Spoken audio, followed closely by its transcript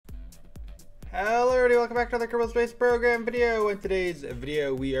Hello everybody, welcome back to the Kerbal Space Program video. In today's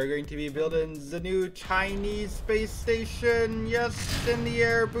video, we are going to be building the new Chinese space station. Yes, in the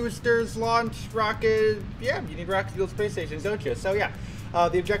air, boosters, launch, rocket. Yeah, you need rockets to build space stations, don't you? So yeah,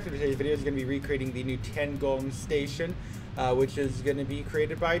 the objective of today's video is going to be recreating the new Tiangong station, which is going to be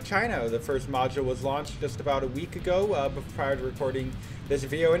created by China. The first module was launched just about a week ago, prior to recording this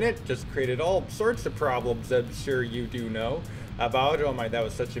video, and it just created all sorts of problems I'm sure you do know about. Oh my, that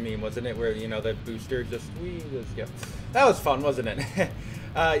was such a meme, wasn't it? Where, you know, that booster just, yeah, that was fun, wasn't it?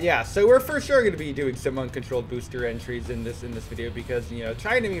 Yeah, so we're for sure going to be doing some uncontrolled booster entries in this video because, you know,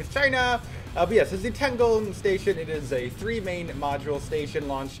 China means China. But yes, it's the Tiangong station. It is a 3-main module station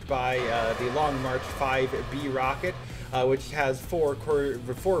launched by the Long March 5B rocket, which has four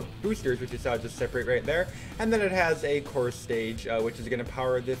boosters, which is how just separate right there, and then it has a core stage, which is going to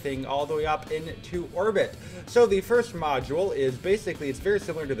power the thing all the way up into orbit. So the first module is basically, it's very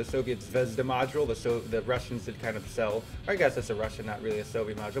similar to the Soviet Zvezda module. The Russians did kind of sell, I guess that's a Russian, not really a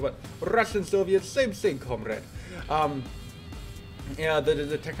Soviet module, but Russian, Soviet, same thing, comrade. Yeah,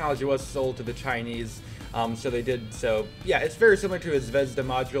 the technology was sold to the Chinese. So they did, so yeah, it's very similar to a Zvezda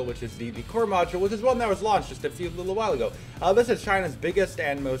module, which is the core module, which is one that was launched just a little while ago. This is China's biggest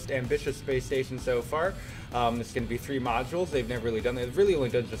and most ambitious space station so far. It's going to be 3 modules. They've never really done that. They've really only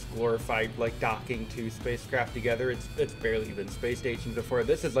done just glorified, like, docking 2 spacecraft together. It's barely been space stations before.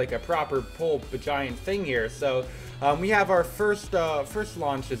 This is like a proper giant thing here. So we have our first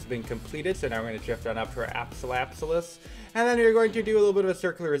launch has been completed, so now we're going to drift on up to our Apsilis. And then we're going to do a little bit of a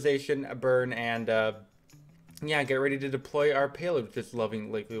circularization burn and yeah, get ready to deploy our payload, just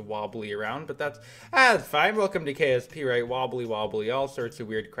loving like wobbly around, but that's fine. Welcome to KSP, right? Wobbly, all sorts of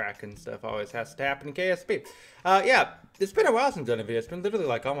weird cracking stuff always has to happen in KSP. Yeah, it's been a while since I've done a video. It's been literally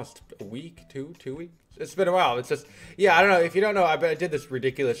like almost a week, two weeks. It's been a while. It's just, yeah, I don't know. If you don't know, I did this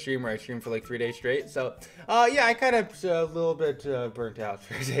ridiculous stream where I streamed for like 3 days straight. So, yeah, I kind of a little bit burnt out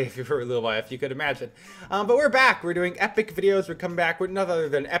for a day for a little while, if you could imagine. But we're back. We're doing epic videos. We're coming back with none other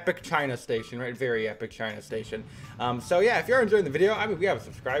than Epic China Station, right? Very epic China Station. So yeah, if you're enjoying the video, I mean, we have a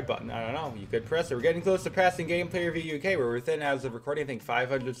subscribe button. I don't know. You could press it. We're getting close to passing Gameplay Review UK. We're within, as of recording, I think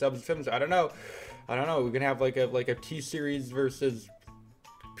 500 subs. I don't know. We're gonna have like a T-Series versus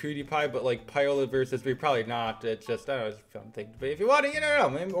PewDiePie, but like Piola versus me, probably not. It's just, I don't know, it's a fun thing. But if you want to, you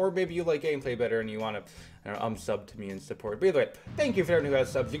know, or maybe you like gameplay better and you want to, I don't know, sub to me and support. But either way, thank you for everyone who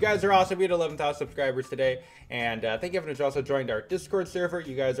has subs. You guys are awesome. We had 11,000 subscribers today, and thank you everyone who's also joined our Discord server.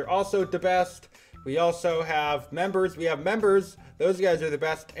 You guys are also the best. We also have members. We have members. Those guys are the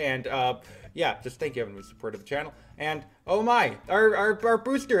best. And yeah, just thank you everyone who supported the channel. And oh my, our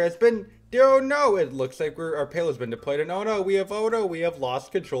booster has been. Oh no, it looks like our payload's been deployed, and oh no, we have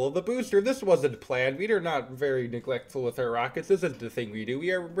lost control of the booster. This wasn't planned. We are not very neglectful with our rockets. This isn't the thing we do.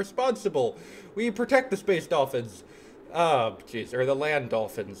 We are responsible. We protect the space dolphins. Oh, jeez, or the land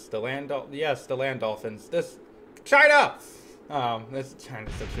dolphins. Yes, the land dolphins. This, China! Oh, this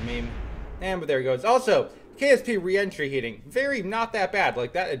China's such a meme. And but there it goes. Also, KSP re-entry heating, not that bad.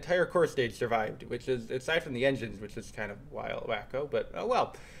 Like, that entire core stage survived, which is, aside from the engines, which is kind of wacko, but oh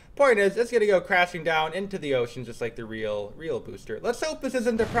well. Point is, it's going to go crashing down into the ocean just like the real booster. Let's hope this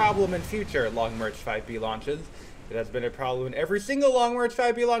isn't a problem in future Long March 5B launches. It has been a problem in every single Long March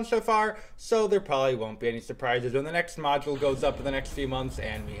 5B launch so far, so there probably won't be any surprises when the next module goes up in the next few months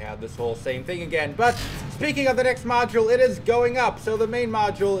and we have this whole same thing again. But speaking of the next module, it is going up. So the main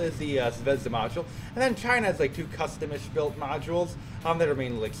module is the Zvezda module, and then China has like 2 custom-ish built modules that are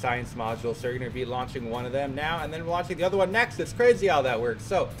mainly like science modules. So we're going to be launching one of them now, and then we're launching the other one next. It's crazy how that works.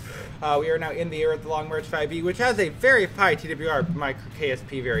 So we are now in the air with the Long March 5B, which has a very high TWR. My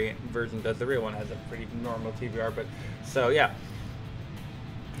KSP version does. The real one has a pretty normal TWR, but so yeah.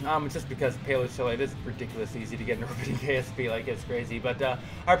 It's just because payload so light, it is ridiculously easy to get an orbiting KSP, like it's crazy. But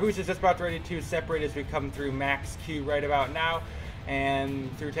our boost is just about ready to separate as we come through max Q right about now.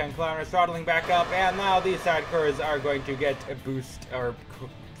 And through 10 kilometers, throttling back up, and now these side cores are going to get a boost or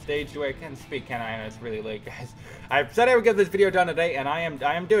stage away. I can't speak, can I? It's really late, guys. I said I would get this video done today, and I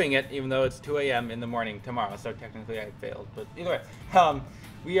am doing it, even though it's 2 a.m. in the morning tomorrow. So technically, I failed. But either way,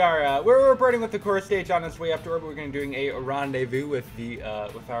 we're burning with the core stage on its way up to orbit. We're going to be doing a rendezvous with the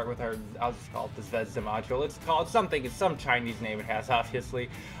with our I'll just call it the Zvezda module. It's called something. It's some Chinese name it has, obviously.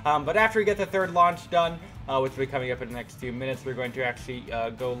 But after we get the 3rd launch done, which will be coming up in the next few minutes, we're going to actually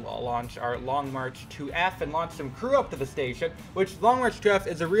go launch our Long March 2F and launch some crew up to the station, which Long March 2F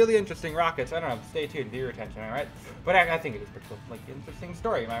is a really interesting rocket, so I don't know, stay tuned, do your attention, alright? But I think it is pretty cool, like, interesting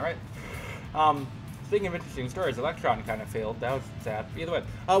story, am I right? Speaking of interesting stories, Electron kind of failed. That was sad. Either way,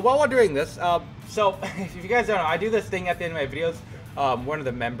 while we're doing this, so if you guys don't know, I do this thing at the end of my videos one of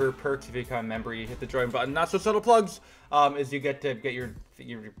the member perks, if you become a member, you hit the join button. Not so subtle plugs, is you get to get your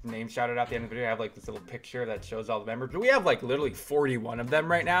name shouted out at the end of the video. I have like this little picture that shows all the members, but we have like literally 41 of them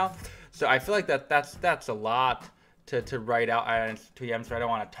right now. So I feel like that's a lot to write out on 2M, so I don't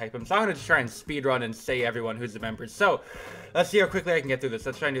want to type them. So I'm going to just try and speed run and say everyone who's a member. So let's see how quickly I can get through this.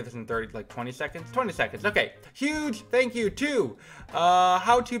 Let's try and do this in 20 seconds. 20 seconds. Okay. Huge thank you to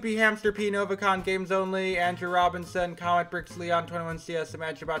How to Be Hamster P, Novacon Games Only, Andrew Robinson, Comet Bricks, Leon 21CS,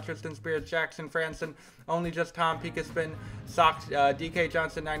 Imagine About Tristan Spears, Jackson Franson, Only Just Tom, Pika Spin, Sock, DK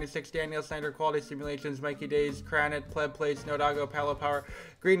Johnson 96, Daniel Snyder, Quality Simulations, Mikey Days, Cranit, Pleb Place, No Doggo, Palo Power,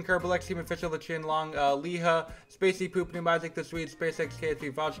 Green Curb, Alexium Official, The Chin Long, Leha, Spacey Poop, New Magic, The Swede, SpaceX,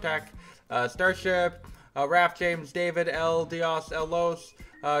 KSP, Vojtak, Starship, Raph James, David, L, Dios, El Los,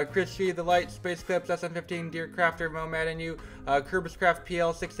 Chris G, The Light, Space Clips, SM15, Deer Crafter, Mo Mad and You, Kerbiscraft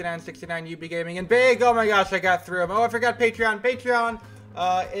PL, 6969, UB Gaming, and Big, oh my gosh, I got through them. Oh, I forgot Patreon. Patreon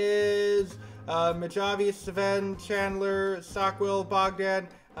is Majavi, Sven, Chandler, Sockwell, Bogdan,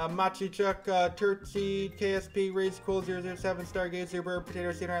 Machichuk, Turtsi, KSP, Race Cool 007, Stargazer, Bird,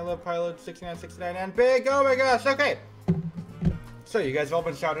 Potato Scene, I Love Pilot, 6969, and Big, oh my gosh, okay. So you guys have all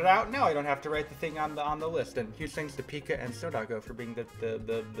been shouted out. Now I don't have to write the thing on the list. And huge thanks to Pika and Sodago for being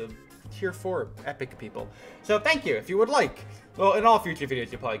the tier 4 epic people. So thank you. If you would like, well, in all future videos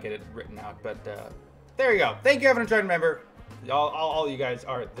you'll probably get it written out. But there you go. Thank you, everyone, joining member. All you guys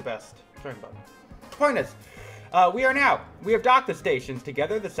are the best. Join button. Point is, we have docked the stations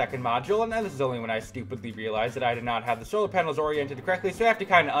together, the second module, and this is only when I stupidly realized that I did not have the solar panels oriented correctly, so I have to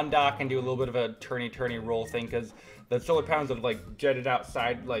kind of undock and do a little bit of a turny roll thing, because the solar panels would have like jetted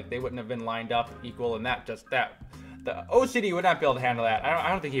outside, like they wouldn't have been lined up equal, and the OCD would not be able to handle that. I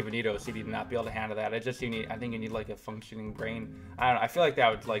don't think you even need OCD to not be able to handle that. I think you need like a functioning brain. I don't know. I feel like that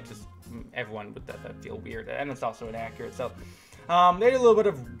would like just everyone would that feel weird, and it's also inaccurate. So they did a little bit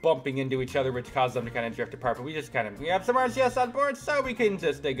of bumping into each other, which caused them to kind of drift apart. But we have some RCS on board, so we can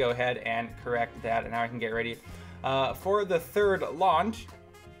just go ahead and correct that. And now I can get ready for the third launch.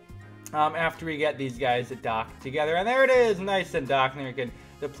 After we get these guys docked together, and there it is, nice and docked, and then we can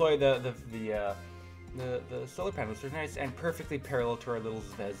deploy the solar panels, which are nice and perfectly parallel to our little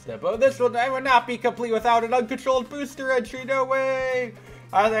Zvezda. But this would not be complete without an uncontrolled booster entry. No way!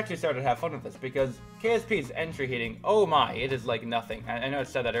 I was actually started to have fun with this because KSP's entry heating, oh my, it is like nothing. I know I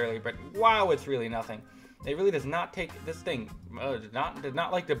said that earlier, but wow, it's really nothing. It really does not take this thing, did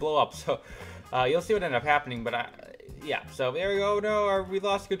not like to blow up. So you'll see what ended up happening, but yeah, so there we go. No, we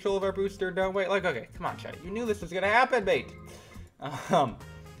lost control of our booster. No, wait, like, okay, come on, China. You knew this was gonna happen, mate.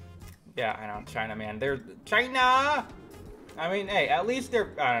 Yeah, I know, China, man. They're China. I mean, hey, at least they're,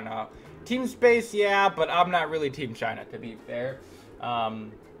 I don't know. Team Space, yeah, but I'm not really Team China, to be fair.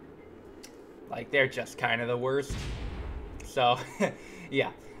 Like, they're just kind of the worst. So,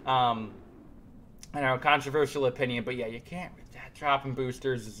 yeah. I know, controversial opinion, but yeah, you can't, dropping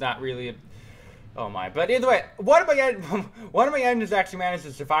boosters is not really a, oh my. But either way, one of my engines actually managed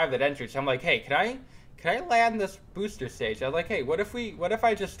to survive that entry. So I'm like, hey, can I land this booster stage? I was like, hey, what if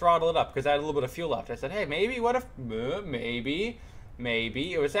I just throttle it up? Because I had a little bit of fuel left. I said, hey, maybe, what if, maybe.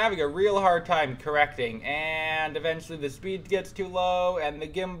 It was having a real hard time correcting, and eventually the speed gets too low, and the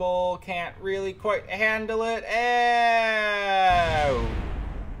gimbal can't really quite handle it. Oh.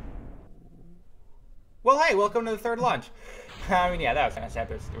 Well, hey, welcome to the third launch. I mean, yeah, that was kind of sad,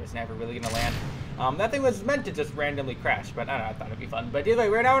 but it was never really going to land. That thing was meant to just randomly crash, but I don't know, I thought it'd be fun. But anyway,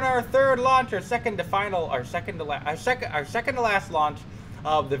 we're now in our third launch, our second to last launch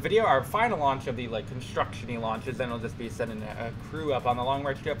of the video, our final launch of the like construction-y launches. Then we'll just be sending a crew up on the Long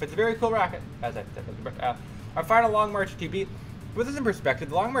March 2B. It's a very cool rocket, as I said. Our final Long March 2B. With this in perspective,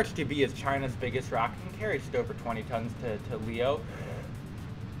 the Long March 2B is China's biggest rocket and carries just over 20 tons to Leo,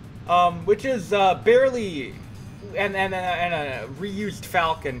 which is barely. And a reused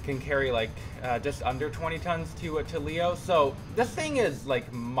Falcon can carry like just under 20 tons to Leo. So this thing is like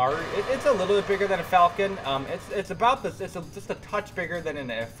it's a little bit bigger than a Falcon. It's about this. It's just a touch bigger than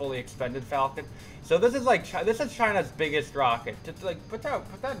a fully expended Falcon. So this is China's biggest rocket. Just like put that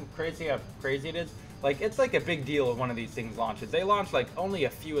in crazy how crazy it is. Like it's like a big deal when one of these things launches. They launch like only a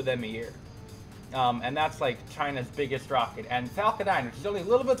few of them a year. And that's like China's biggest rocket. And Falcon 9, which is only a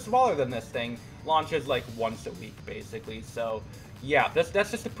little bit smaller than this thing, launches like once a week, basically. So, yeah, that's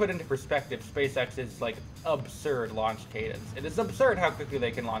just to put into perspective SpaceX's like absurd launch cadence. It is absurd how quickly they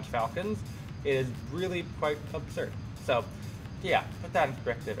can launch Falcons. It is really quite absurd. So, yeah, put that in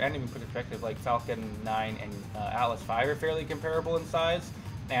perspective. And even put in perspective, like Falcon 9 and Atlas 5 are fairly comparable in size.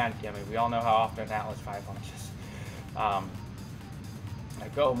 And, yeah, I mean, we all know how often Atlas 5 launches.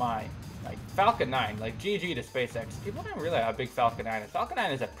 Like, oh my. Like, Falcon 9, like, GG to SpaceX. People don't realize how big Falcon 9 is. Falcon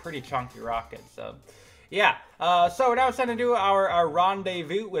 9 is a pretty chunky rocket, so... Yeah, so now it's time to do our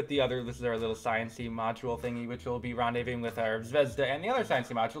rendezvous with the other, this is our little sciencey module thingy, which will be rendezvousing with our Zvezda and the other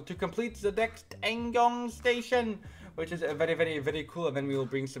sciencey module to complete the next Angong station, which is very, very, very cool. And then we will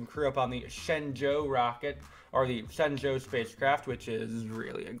bring some crew up on the Shenzhou rocket, or the Shenzhou spacecraft, which is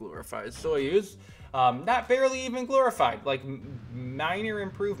really a glorified Soyuz. Not barely even glorified, like minor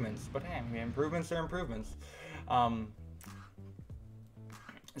improvements, but hey, improvements are improvements.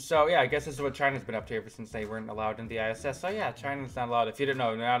 So yeah, I guess this is what China's been up to ever since they weren't allowed in the ISS. So yeah, China's not allowed, if you didn't know,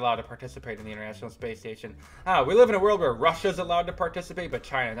 they're not allowed to participate in the International Space Station. We live in a world where Russia's allowed to participate, but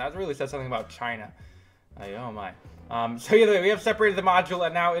China, that really says something about China. Oh my. So either way, we have separated the module,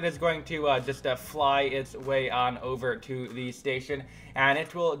 and now it is going to just fly its way on over to the station, and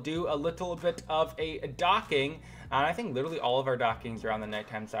it will do a little bit of a docking. And I think literally all of our dockings are on the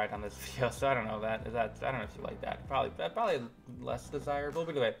nighttime side on this video, so I don't know I don't know if you like that. Probably less desirable,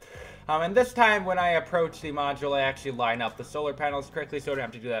 but anyway. And this time when I approach the module, I actually line up the solar panels correctly, so I don't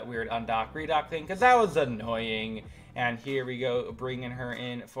have to do that weird undock, redock thing, because that was annoying. And here we go, bringing her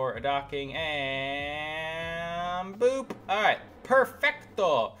in for a docking, and boop. All right,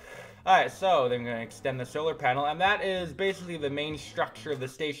 perfecto. Alright, so then we're going to extend the solar panel, and that is basically the main structure of the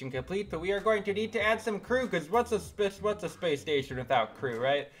station complete, but we are going to need to add some crew, because what's a space station without crew,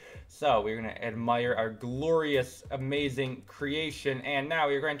 right? So we're going to admire our glorious, amazing creation, and now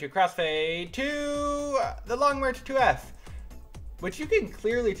we're going to crossfade to the Long March 2F, which you can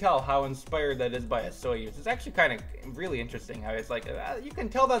clearly tell how inspired that is by a Soyuz. It's actually kind of really interesting how it's like, you can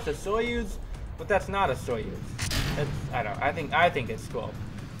tell that's a Soyuz, but that's not a Soyuz. I don't know, I think it's cool.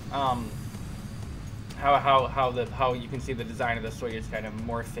 How you can see the design of the Soyuz kind of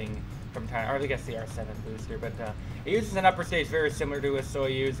morphing from time, or I guess the R7 booster, but it uses an upper stage very similar to a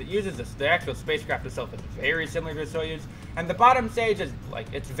Soyuz. It uses the actual spacecraft itself is very similar to a Soyuz, and the bottom stage is like,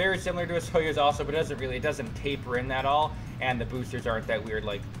 it's very similar to a Soyuz also, but it doesn't taper in at all, and the boosters aren't that weird,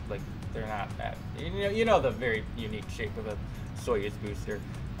 like they're not that, you know the very unique shape of a Soyuz booster,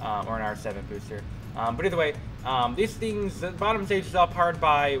 or an R7 booster. But either way, these things, the bottom stage is all powered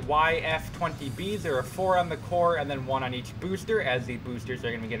by YF-20Bs. There are 4 on the core and then 1 on each booster, as the boosters are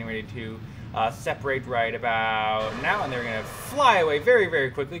going to be getting ready to separate right about now, and they're going to fly away very,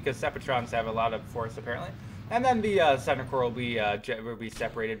 very quickly because Sepatrons have a lot of force apparently. And then the center core will be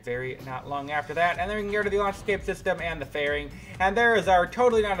separated very not long after that, and then we can go to the launch escape system and the fairing. And there is our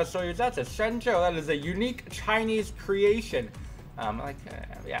totally not a Soyuz, that's a Shenzhou. That is a unique Chinese creation.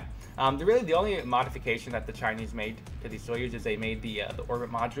 Yeah. Really, the only modification that the Chinese made to the Soyuz is they made the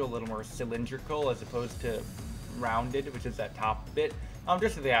orbit module a little more cylindrical as opposed to rounded, which is that top bit.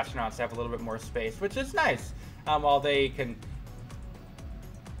 Just so the astronauts have a little bit more space, which is nice. While they can,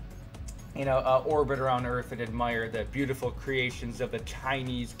 orbit around Earth and admire the beautiful creations of the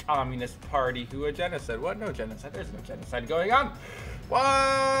Chinese Communist Party, who a genocide. What? No genocide. There's no genocide going on.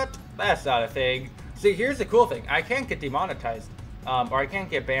 What? That's not a thing. See, here's the cool thing. I can't get demonetized. Or I can't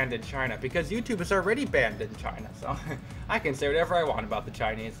get banned in China because YouTube is already banned in China, so I can say whatever I want about the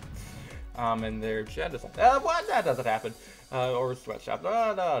Chinese. And their genocide. What? That doesn't happen. Or sweatshop.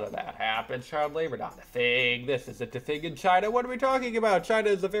 No, that happens. Child labor, not a thing. This isn't a thing in China. What are we talking about? China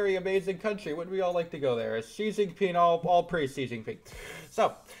is a very amazing country. Wouldn't we all like to go there? It's Xi Jinping, all praise Xi Jinping.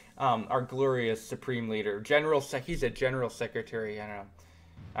 So, our glorious supreme leader, he's a general secretary, I don't know.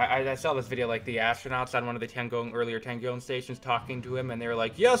 I saw this video, like the astronauts on one of the earlier Tiangong stations talking to him, and they were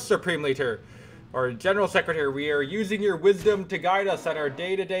like, "Yes, Supreme Leader, or General Secretary, we are using your wisdom to guide us on our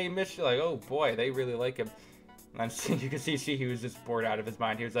day-to-day mission." Like, oh boy, they really like him. And you can see he was just bored out of his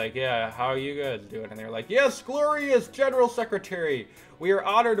mind. He was like, "Yeah, how are you guys doing?" And they're like, "Yes, glorious General Secretary, we are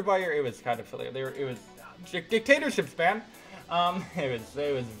honored by your." It was kind of silly. It was dictatorships, man. It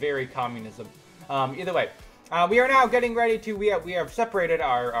was very communism. Either way. We are now getting ready to, we have separated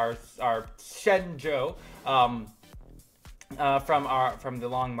our Shenzhou from the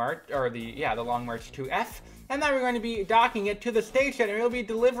Long March, or the Long March 2F, and now we're going to be docking it to the station, and we'll be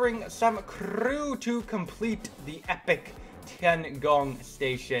delivering some crew to complete the epic Tiangong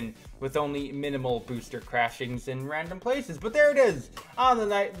station with only minimal booster crashings in random places. But there it is on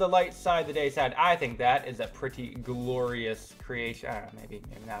the light side, the day side. I think that is a pretty glorious creation. I don't know, maybe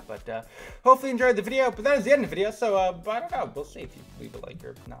not, but hopefully you enjoyed the video. But that is the end of the video, so I don't know, we'll see if you leave a like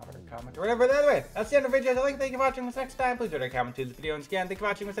or not or a comment or whatever. But anyway, that's the end of the video. Thank you for watching. This next time, please rate, comment to this video, and again, thank you for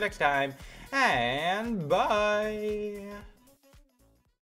watching. This next time, and bye.